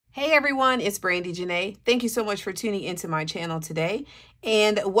Hey everyone, it's Brandi Janei. Thank you so much for tuning into my channel today.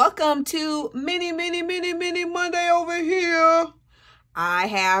 And welcome to Mini Monday over here. I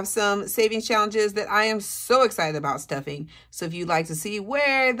have some savings challenges that I am so excited about stuffing. So if you'd like to see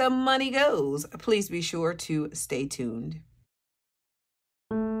where the money goes, please be sure to stay tuned.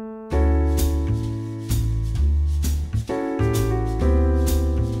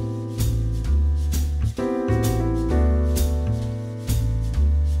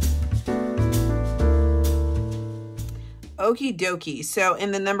 Okie dokie. So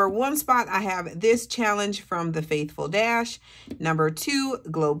in the number 1 spot, I have this challenge from the Faithful Dash. Number 2,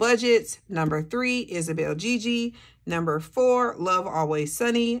 Glow Budgets. Number 3, Isabel Gigi. Number 4, Love Always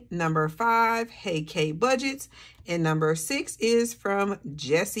Sunny. Number 5, Hey K Budgets. And number 6 is from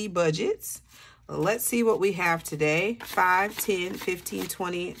Jesse Budgets. Let's see what we have today. 5, 10, 15,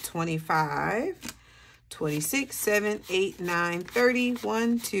 20, 25. 26, 7, 8, 9, 30,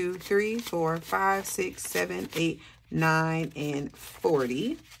 1, 2, 3, 4, 5, 6, 7, 8, 9, and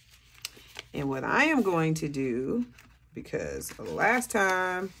 40. And what I am going to do, because last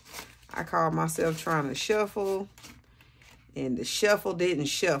time I called myself trying to shuffle and the shuffle didn't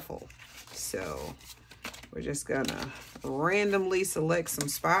shuffle. So we're just gonna randomly select some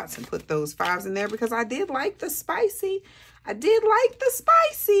spots and put those 5s in there because I did like the spicy.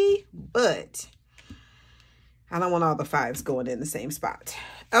 But I don't want all the 5s going in the same spot.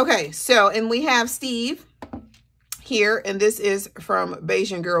 Okay, so, and we have Steve here, and this is from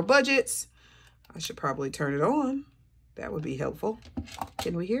Bayesian Girl Budgets. I should probably turn it on. That would be helpful.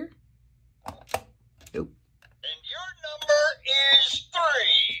 Can we hear? Nope. And your number is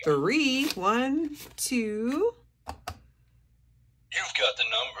 3. 3. 1, 2. You've got the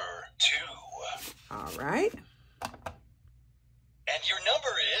number 2. All right. And your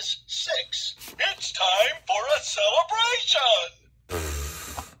number is 6. It's time for a celebration.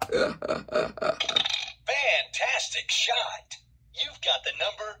 Fantastic shot. You've got the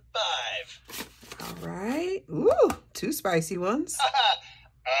number 5. All right. Ooh, 2 spicy ones.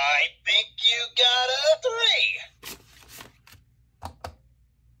 I think you got a 3.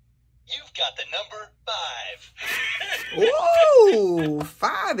 You've got the number 5. Ooh,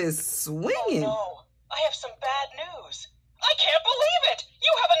 5 is swinging. Oh no, I have some bad news. I can't believe it.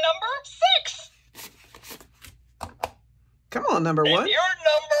 You have a number 6. Come on, number 1. And your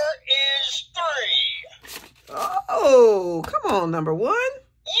number is 3. Oh, come on, number 1.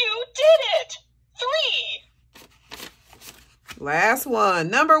 You did it. 3. Last one,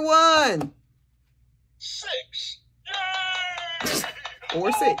 number 1. 6. Yay!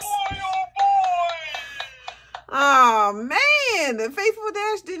 Or 6. Oh boy, oh boy. Oh man, the Faithful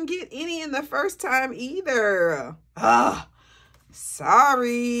Dash didn't get any in the first time either. Ah,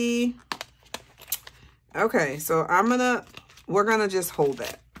 sorry. Okay, so we're gonna just hold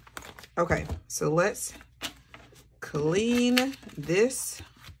that. Okay, so let's clean this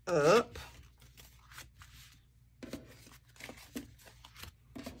up.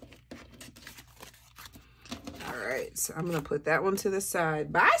 All right, so I'm gonna put that one to the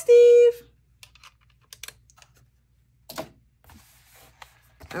side. Bye, Steve.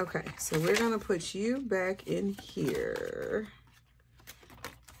 Okay, so we're gonna put you back in here.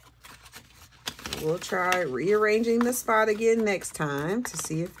 We'll try rearranging the spot again next time to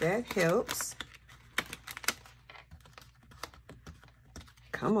see if that helps.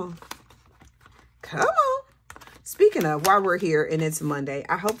 Come on. Come on. Speaking of, while we're here and it's Monday,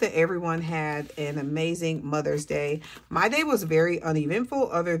 I hope that everyone had an amazing Mother's Day. My day was very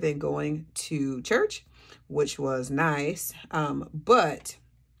uneventful other than going to church, which was nice. But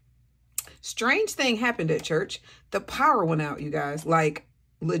strange thing happened at church. The power went out, you guys. Like,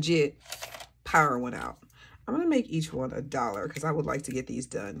 legit, power went out. I'm going to make each one $1 because I would like to get these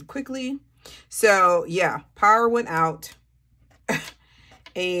done quickly. So, yeah, power went out.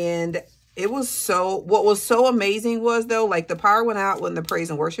 And it was what was so amazing was, though, like, the power went out when the praise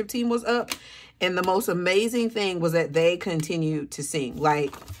and worship team was up. And the most amazing thing was that they continued to sing.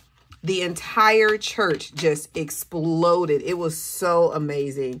 Like, the entire church just exploded. It was so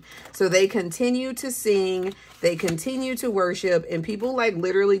amazing. So they continued to sing. They continued to worship. And people, like,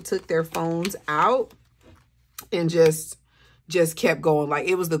 literally took their phones out and just kept going. Like,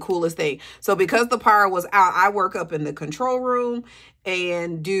 it was the coolest thing. So because the power was out, I work up in the control room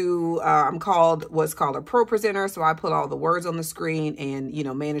and do, I'm what's called a pro presenter. So I put all the words on the screen and, you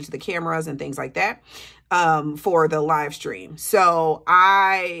know, manage the cameras and things like that for the live stream. So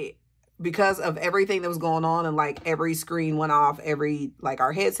because of everything that was going on and like every screen went off, like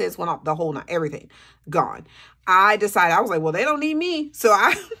our headsets went off, the whole night, everything gone. I decided, I was like, well, they don't need me. So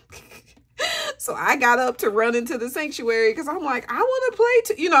So I got up to run into the sanctuary because I'm like, I want to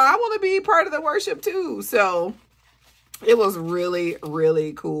play, you know, I want to be part of the worship too. So it was really,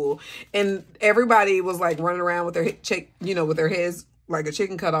 really cool. And everybody was like running around with their you know, with their heads like a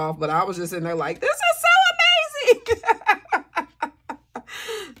chicken cut off. But I was just in there like, this is so amazing.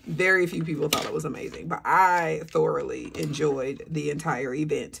 Very few people thought it was amazing, but I thoroughly enjoyed the entire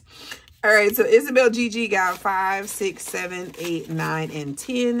event. All right, so Isabel Gigi got 5, 6, 7, 8, 9, and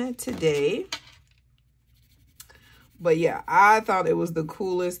 10 today. But yeah, I thought it was the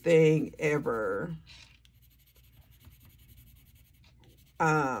coolest thing ever.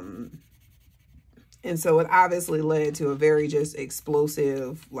 And so it obviously led to a very just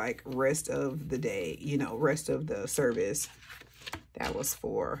explosive, like, rest of the day, you know, rest of the service. That was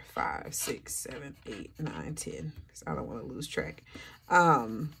 4, 5, 6, 7, 8, 9, 10. Because I don't want to lose track.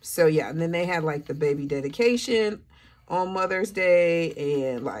 So yeah, and then they had like the baby dedication on Mother's Day,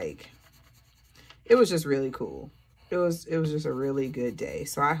 and like it was just really cool. It was just a really good day.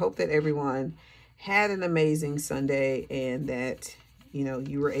 So I hope that everyone had an amazing Sunday, and that, you know,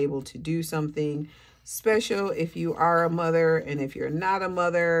 you were able to do something special if you are a mother, and if you're not a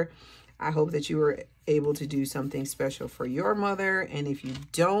mother, I hope that you were able to do something special for your mother. And if you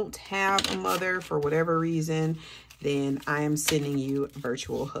don't have a mother for whatever reason, then I am sending you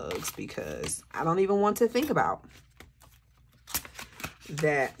virtual hugs, because I don't even want to think about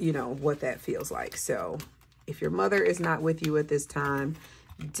that, you know, what that feels like. So if your mother is not with you at this time,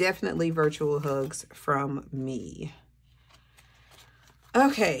 definitely virtual hugs from me.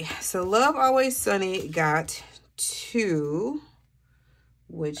 Okay, so Love Always Sunny got 2,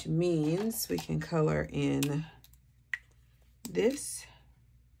 which means we can color in this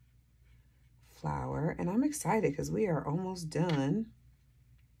flower, and I'm excited because we are almost done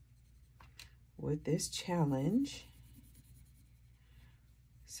with this challenge.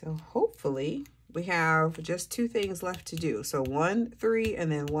 So hopefully we have just 2 things left to do. So 1, 3,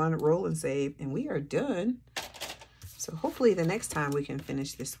 and then 1 roll and save, and we are done. So hopefully the next time we can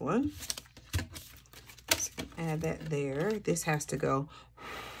finish this one. So add that there. This has to go.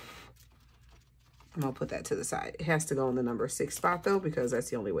 I'm gonna put that to the side. It has to go on the number 6 spot though, because that's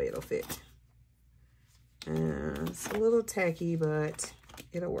the only way it'll fit. It's a little tacky, but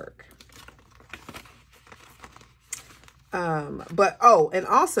it'll work. But oh, and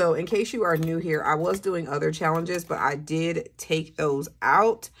also in case you are new here, I was doing other challenges, but I did take those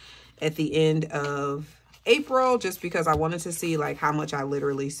out at the end of April, just because I wanted to see like how much I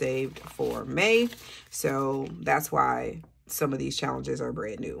literally saved for May. So that's why some of these challenges are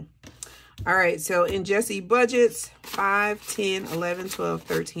brand new. All right, so in Jessie budgets, 5, 10, 11, 12,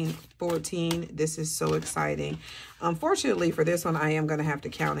 13, 14. This is so exciting. Unfortunately for this one, I am going to have to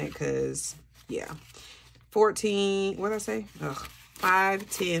count it because, yeah. 14, what did I say? 5,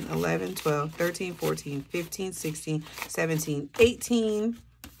 10, 11, 12, 13, 14, 15, 16, 17, 18.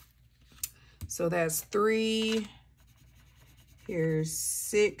 So that's 3. Here's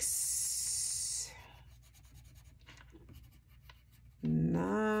 6,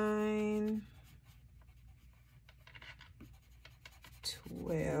 9,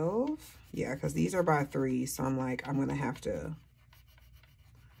 12. Yeah, because these are by 3. So I'm like, I'm going to have to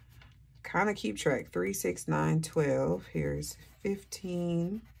kind of keep track. 3, 6, 9, 12. Here's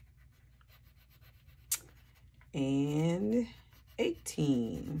 15 and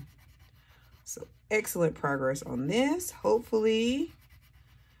 18. So excellent progress on this. Hopefully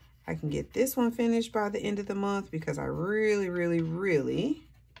I can get this one finished by the end of the month, because I really, really, really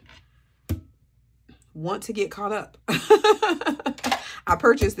want to get caught up. I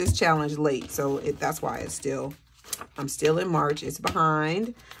purchased this challenge late, so that's why it's still, I'm still in March. It's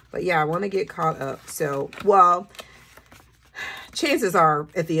behind, but yeah, I want to get caught up. So, well, chances are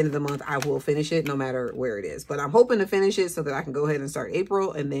at the end of the month, I will finish it no matter where it is. But I'm hoping to finish it so that I can go ahead and start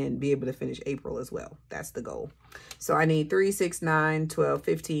April and then be able to finish April as well. That's the goal. So I need 3, 6, 9, 12,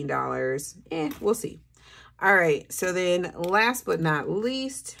 $15. We'll see. All right. So then last but not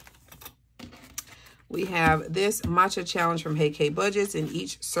least, we have this matcha challenge from Hey K Budgets, and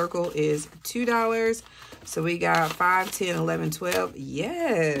each circle is $2. So we got 5, 10, 11, 12.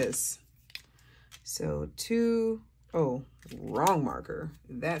 Yes. So 2. Oh, wrong marker.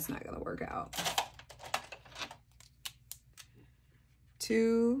 That's not going to work out.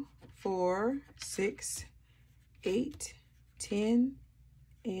 2, 4, 6, 8, 10,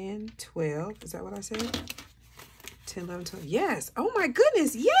 and 12. Is that what I said? 10, 11, 12. Yes. Oh my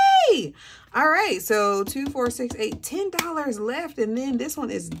goodness. Yay. All right. So 2, 4, 6, 8, $10 left. And then this one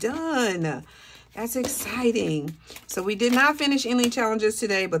is done. That's exciting. So we did not finish any challenges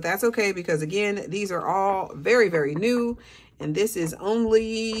today, but that's okay, because again, these are all very, very new. And this is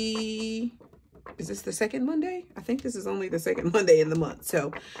only, is this the second Monday? I think this is only the second Monday in the month.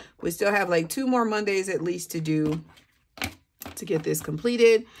 So we still have like 2 more Mondays at least to do to get this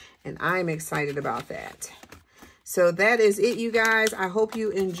completed. And I'm excited about that. So that is it, you guys. I hope you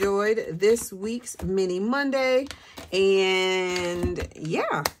enjoyed this week's Mini Monday. And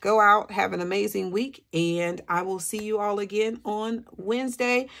yeah, go out, have an amazing week. And I will see you all again on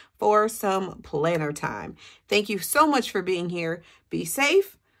Wednesday for some planner time. Thank you so much for being here. Be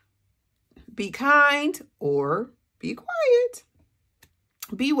safe, be kind, or be quiet.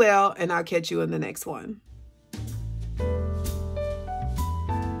 Be well, and I'll catch you in the next one.